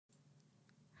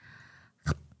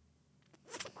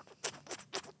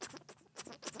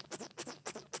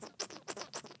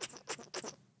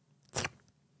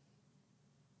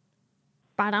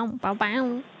Ba-dum,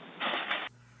 ba-bam.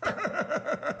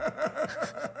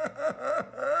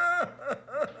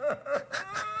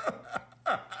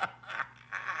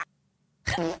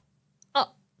 Oh,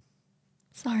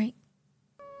 sorry.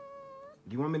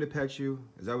 You want me to pet you?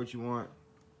 Is that what you want?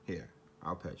 Here,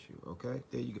 I'll pet you, okay?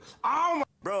 There you go. Oh my—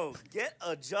 Bro, get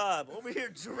a job. Over here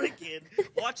drinking,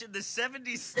 watching the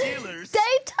 70s Steelers.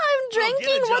 Daytime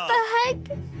drinking? Bro, what the heck?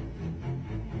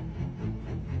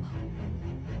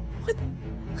 What?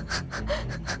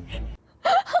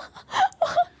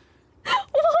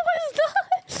 What was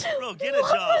that? Bro, get a job.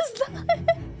 What was that?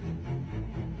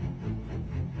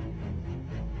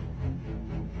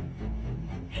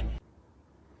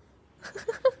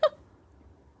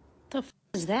 The f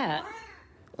is that?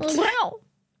 Wow.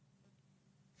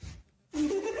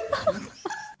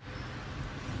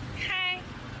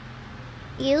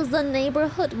 Use the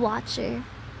neighborhood watcher.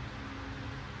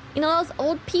 You know those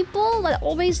old people that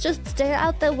always just stare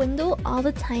out the window all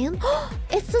the time?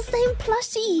 It's the same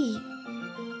plushie!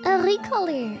 A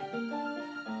recolor.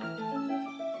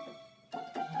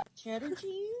 Cheddar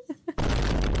cheese?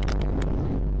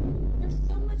 There's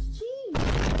so much cheese.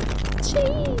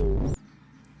 Cheese!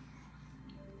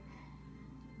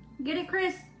 Get it,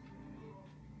 Chris.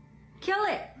 Kill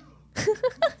it.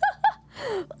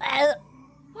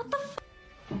 What the f?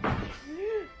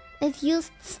 It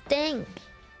used stink.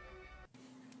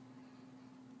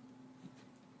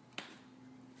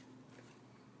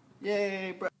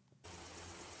 Yay, bro.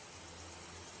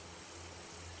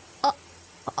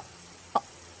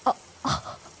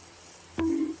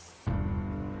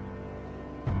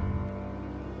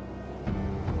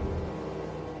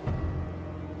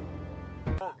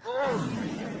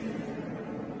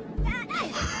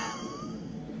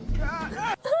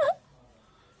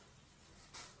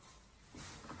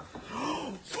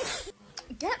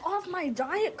 Get off my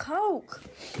Diet Coke.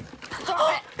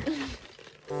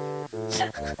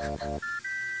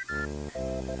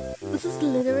 This is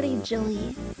literally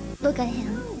Joey. Look at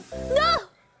him. No!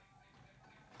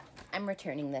 I'm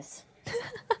returning this.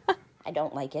 I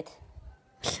don't like it.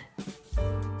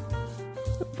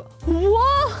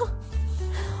 Whoa!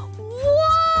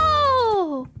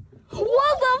 Whoa!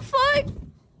 What the fuck?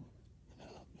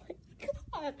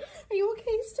 God. Are you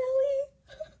okay, Stelly?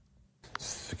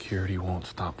 Security won't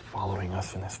stop following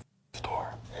us in this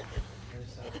store.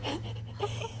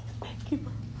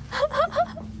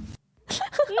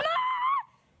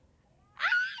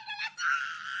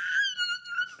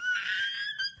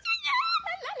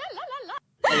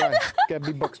 Alright,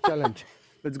 Gabby Box Challenge.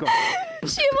 Let's go.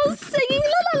 She was singing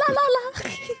la la la la la.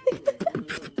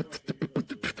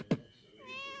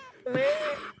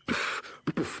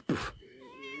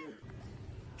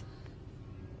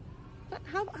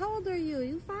 How old are you?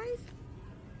 You 5?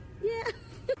 Yeah.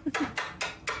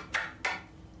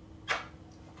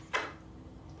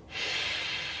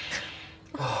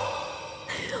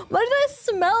 Why do they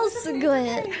smell so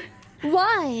good?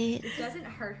 Why? It doesn't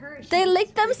hurt her. They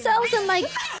lick themselves and like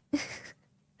they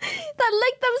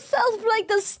lick themselves with like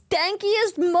the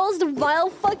stankiest, most vile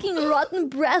fucking rotten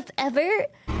breath ever.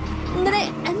 And then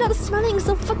they end up smelling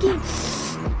so fucking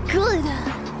good.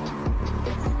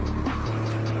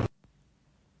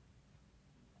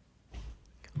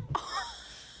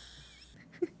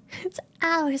 It's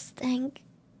our stink.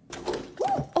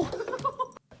 Oh.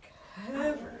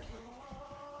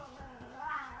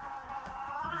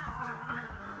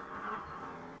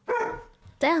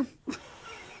 Damn.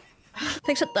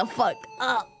 Like, shut the fuck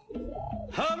up.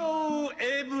 Hello,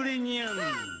 everyone.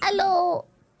 Hello.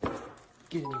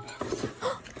 Get in your box.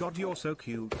 God, you're so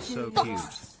cute, so Oh. cute.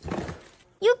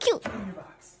 You cute. In your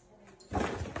box.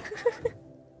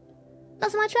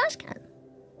 That's my trash can.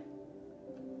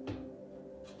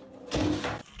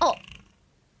 Oh.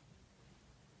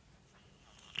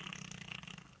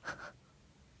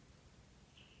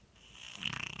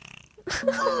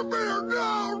 Root beer,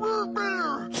 no! Root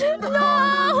beer! No!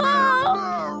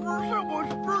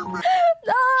 Someone's root beer!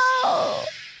 No!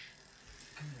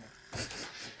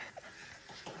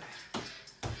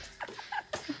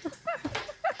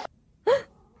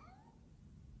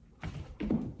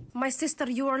 My sister,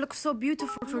 you are look so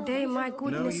beautiful today. My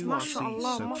goodness, you are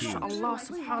mashallah, so cute. mashallah,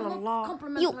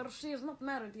 subhanallah. You. Her. She is not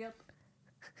married yet.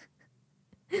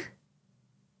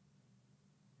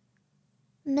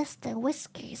 Mr.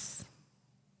 Whiskers.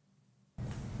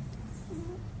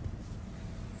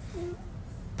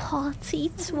 Party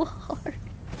too hard.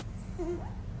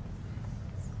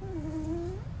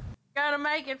 Gotta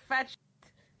make it, fetch.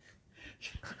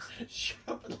 Shut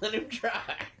up and let him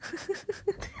try.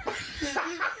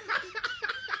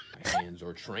 My hands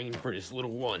are trained for this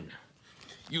little one.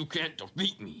 You can't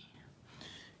defeat me.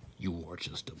 You are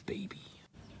just a baby.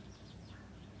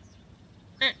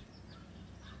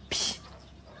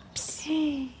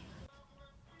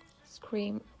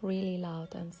 Scream really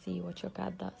loud and see what your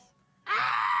cat does.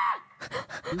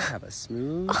 You have a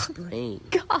smooth brain.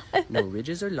 God. No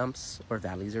ridges or lumps or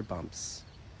valleys or bumps.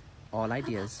 All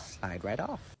ideas slide right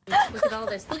off. Look at all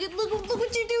this. Look what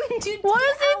you're doing, dude. What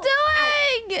is he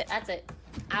doing? Out. That's it.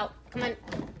 Out. Come on.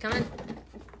 Come on.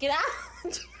 Get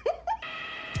out.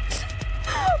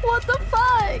 What the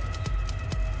fuck?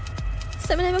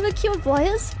 Some of the cute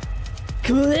boys.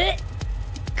 Quit.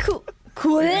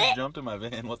 Quit. Jumped in my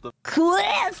van. What the?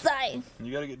 Quit. Say.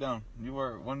 You gotta get down. You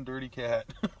are one dirty cat.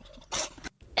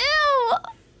 Ew.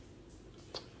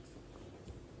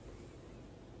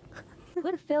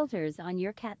 Put filters on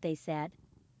your cat, they said.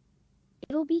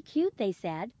 It'll be cute, they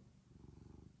said.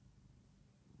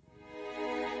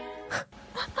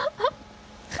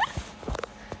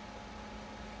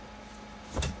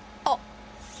 Oh.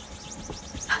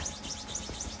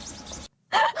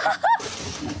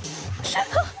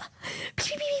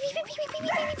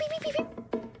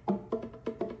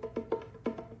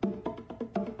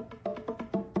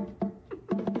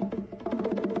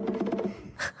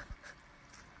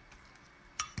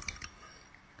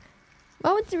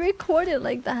 Why would you record it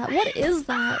like that? What is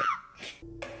that?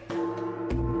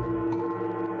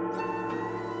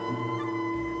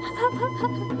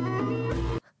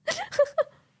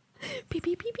 Beep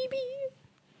beep beep beep beep.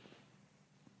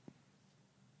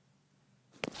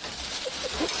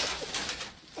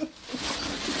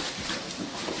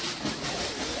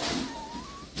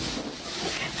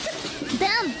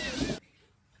 Damn!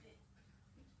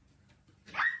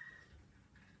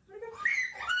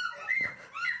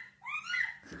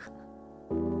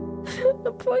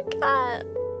 The poor cat.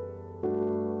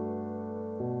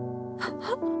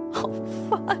 Oh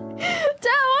fuck!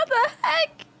 Damn! What the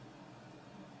heck?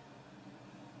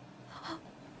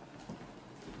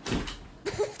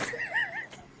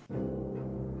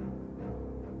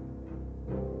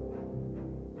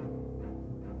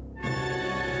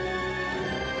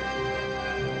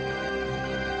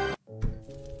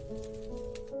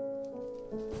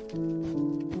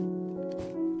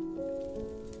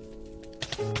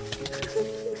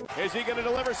 Is he going to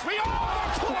deliver? Sweet!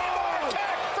 Oh, Claymore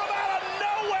attack from out of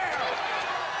nowhere!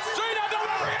 Straight on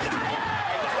delivery!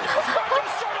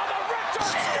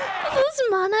 This is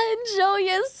Mana and Joey,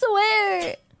 I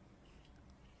swear!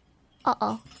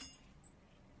 Uh-oh.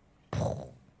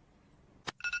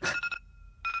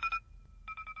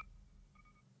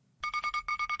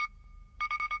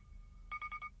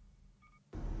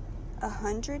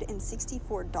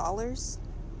 $164?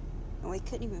 And we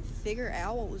couldn't even figure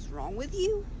out what was wrong with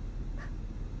you?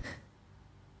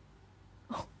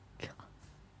 Oh, God.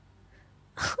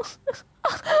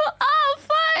 Oh,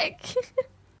 fuck!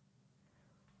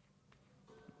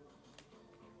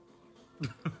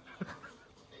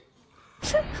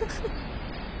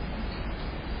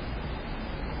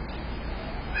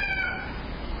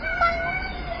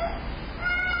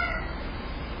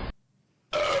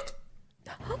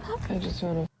 I just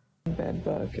found a bed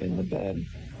bug in the bed.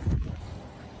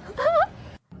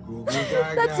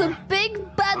 That's a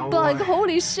big bed bug,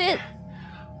 holy shit!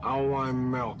 I want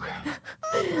milk.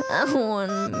 I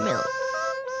want milk.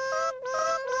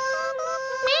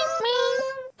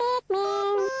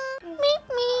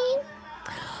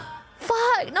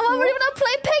 Fuck! No, we're gonna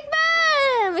play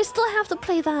Pigman! We still have to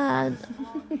play that.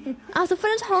 I have to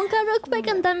finish Honka real quick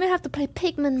and then we have to play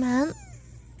Pigman, man.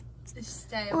 Just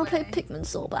stay I wanna play Pigman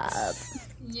so bad.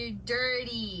 You're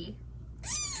dirty.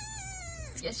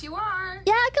 Yes, you are.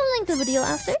 Yeah, I can link the video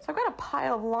after. So I've got a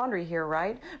pile of laundry here,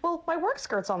 right? Well, my work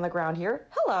skirt's on the ground here.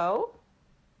 Hello.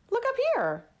 Look up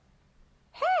here.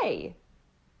 Hey.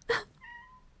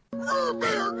 Root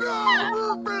beer, no!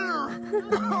 Root beer!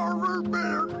 No, root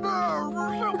beer, no!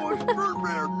 Someone's root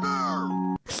beer,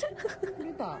 no!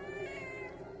 그러다.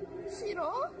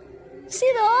 싫어?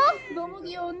 싫어? 너무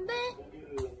귀여운데?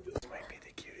 This might be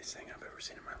the cutest thing I've ever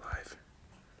seen in my life.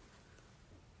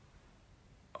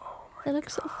 That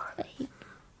looks so fake.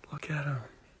 Look at him.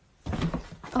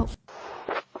 Oh.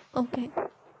 Okay.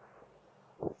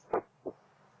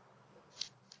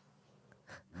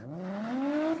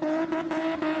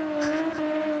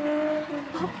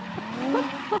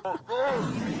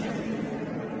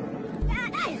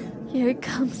 Here it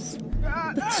comes.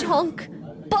 The chunk.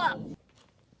 But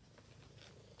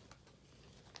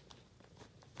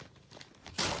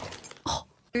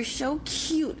you're so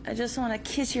cute. I just want to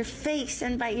kiss your face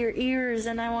and bite your ears,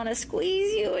 and I want to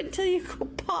squeeze you until you go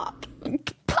pop.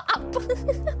 Pop!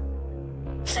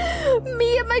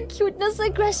 Me and my cuteness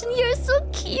aggression, you're so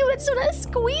cute. I just want to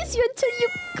squeeze you until you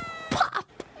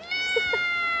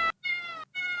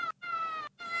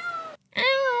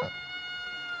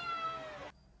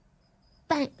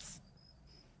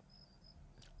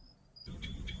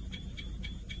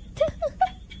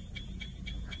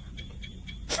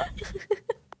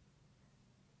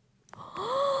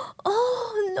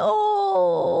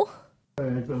No.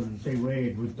 That doesn't say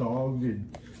way with dogs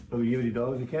and you have any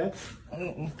dogs and cats?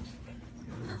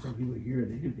 Some people here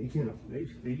they can't they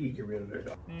need to get rid of their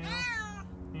dog.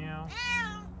 Meow.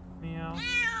 Meow.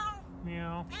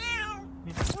 Meow.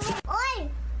 Oi!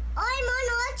 Oi,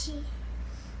 Manochi!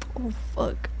 Oh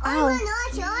fuck. Oi,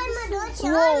 Manochi!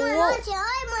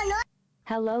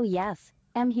 Hello, yes.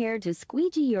 I'm here to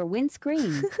squeegee your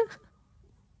windscreen.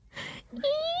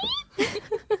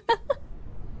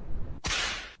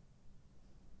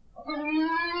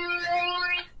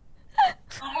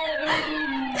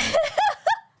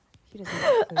 He doesn't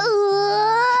have food.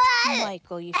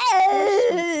 Michael, you so sweet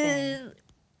thing.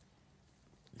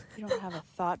 You don't have a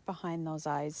thought behind those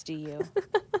eyes, do you?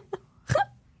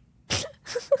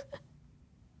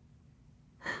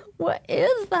 What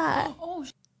is that? Oh,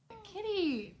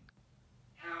 kitty.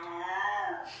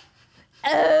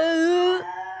 Oh.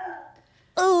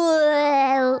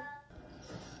 Oh.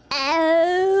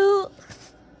 Oh.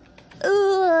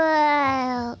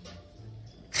 Oh.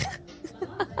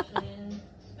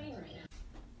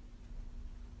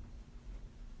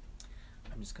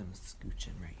 I'm just gonna scooch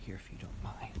in right here if you don't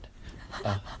mind.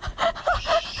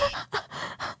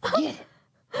 Get it.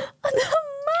 The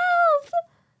mouth.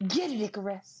 Get it,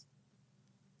 Icarus.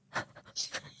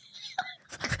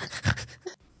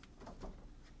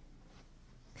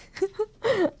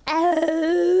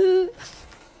 Oh.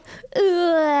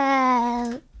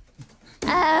 Oh.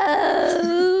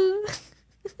 Oh.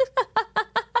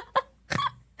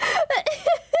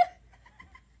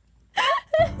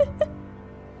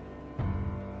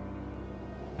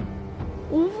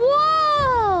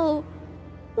 Whoa!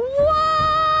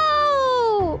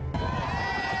 Whoa!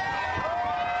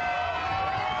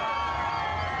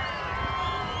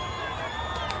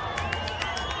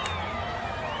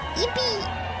 Yippee!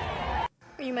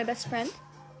 Are you my best friend?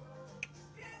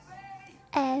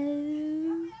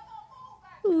 Oh.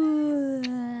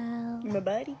 You're my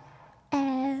buddy.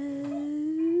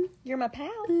 Oh. You're my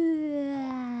pal.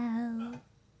 Oh.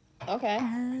 Okay.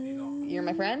 You're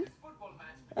my friend?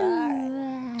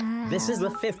 This is the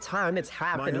 5th time it's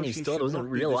happened and he still doesn't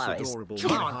realize.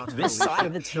 Chunk, this side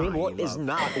of the table is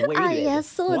not weighted. Ah, yes,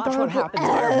 so Watch adorable. what happens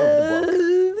when I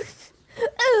remove the book.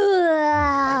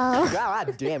 Oh.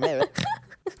 God damn it.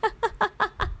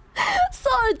 So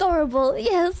adorable,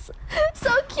 yes. So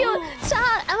cute.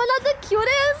 Chat, am I not the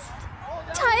cutest?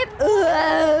 Type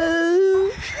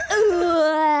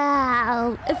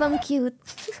if I'm cute.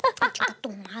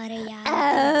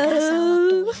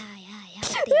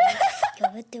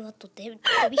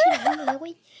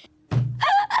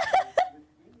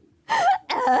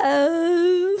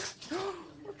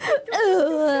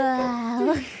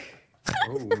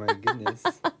 Oh my goodness.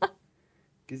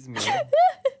 Gizmo.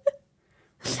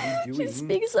 What are you She doing?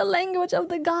 speaks the language of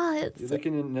the gods. You're like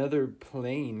in another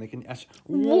plane, like an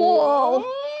Whoa!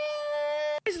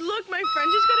 Guys, look, my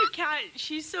friend just got a cat.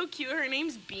 She's so cute. Her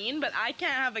name's Bean, but I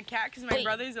can't have a cat because my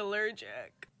brother's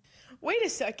allergic. Wait a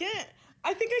second.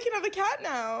 I think I can have a cat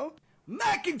now.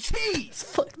 Mac and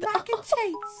cheese! Mac and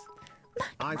cheese.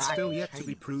 I've still yet to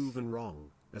be proven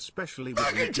wrong, especially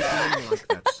with you doing like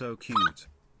that so cute.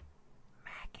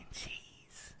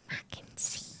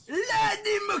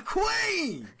 Lightning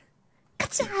McQueen!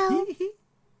 Ciao.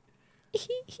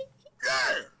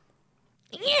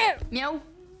 Yeah. Meow.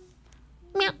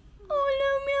 Meow.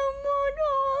 Hola, mi amor.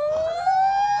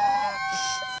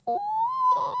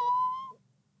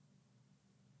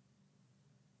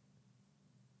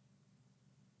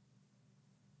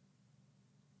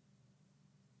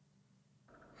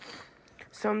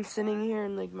 So I'm sitting here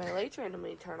and like my lights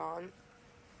randomly turn on.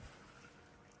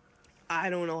 I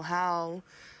don't know how,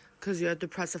 because you have to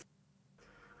press a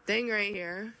thing right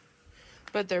here.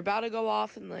 But they're about to go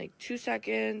off in like 2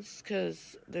 seconds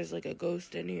because there's like a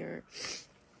ghost in here.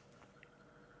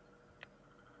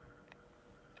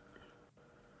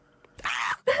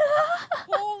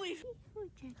 Holy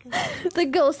The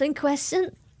ghost in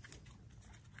question.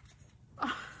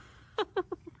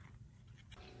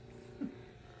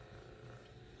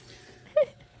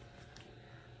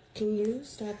 Can you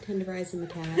stop tenderizing the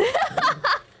cat?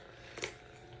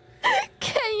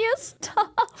 Can you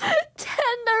stop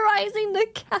tenderizing the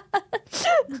cat?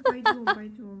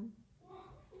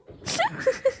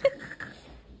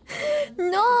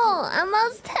 No, I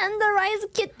must tenderize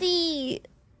kitty.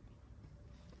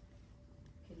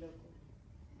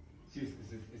 Sí,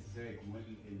 ese se ve como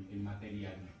el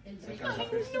material.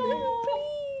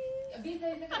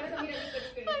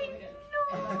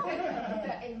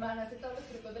 El man hace todos los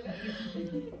trucos de la vida.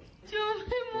 Yo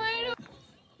me muero.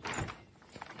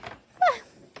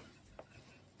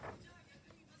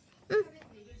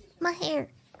 My hair.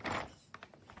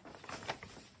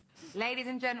 Ladies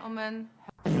and gentlemen.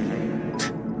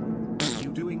 You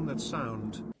doing that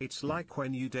sound? It's like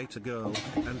when you date a girl,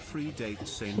 and 3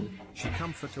 dates in, she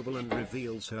comfortable and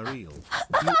reveals her eel.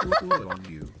 On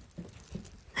you.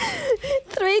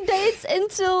 3 dates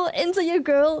into your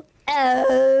girl.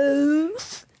 Oh.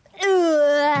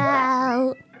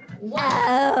 Wow.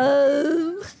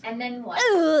 Wow. And then what?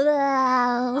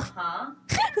 Wow. Uh-huh.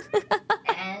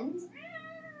 And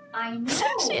I know.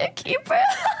 She a keeper.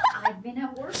 I've been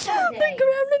at work all day. The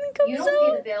gremlin comes You don't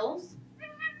pay out. the bills.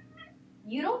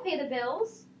 You don't pay the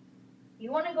bills.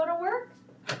 You want to go to work?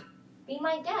 Be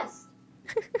my guest.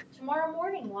 Tomorrow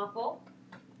morning, Waffle.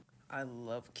 I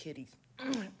love kitties.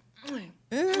 Oh.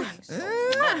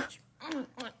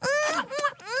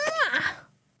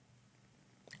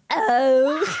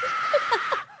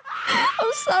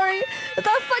 I'm sorry.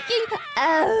 That fucking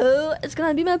oh. It's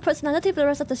gonna be my personality for the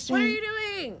rest of the stream. What are you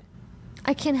doing?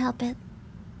 I can't help it.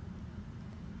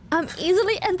 I'm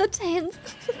easily entertained.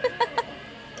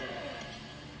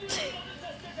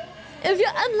 If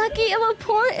you're unlucky, it will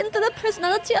pour into the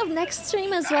personality of next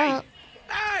stream as well.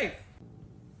 Hey!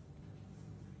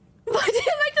 Why do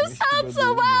you make this sound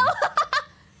so well?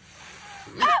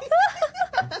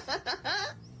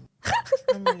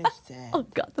 I'm really sad. Oh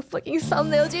god, the fucking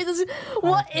thumbnail, Jesus.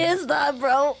 What is that,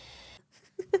 bro?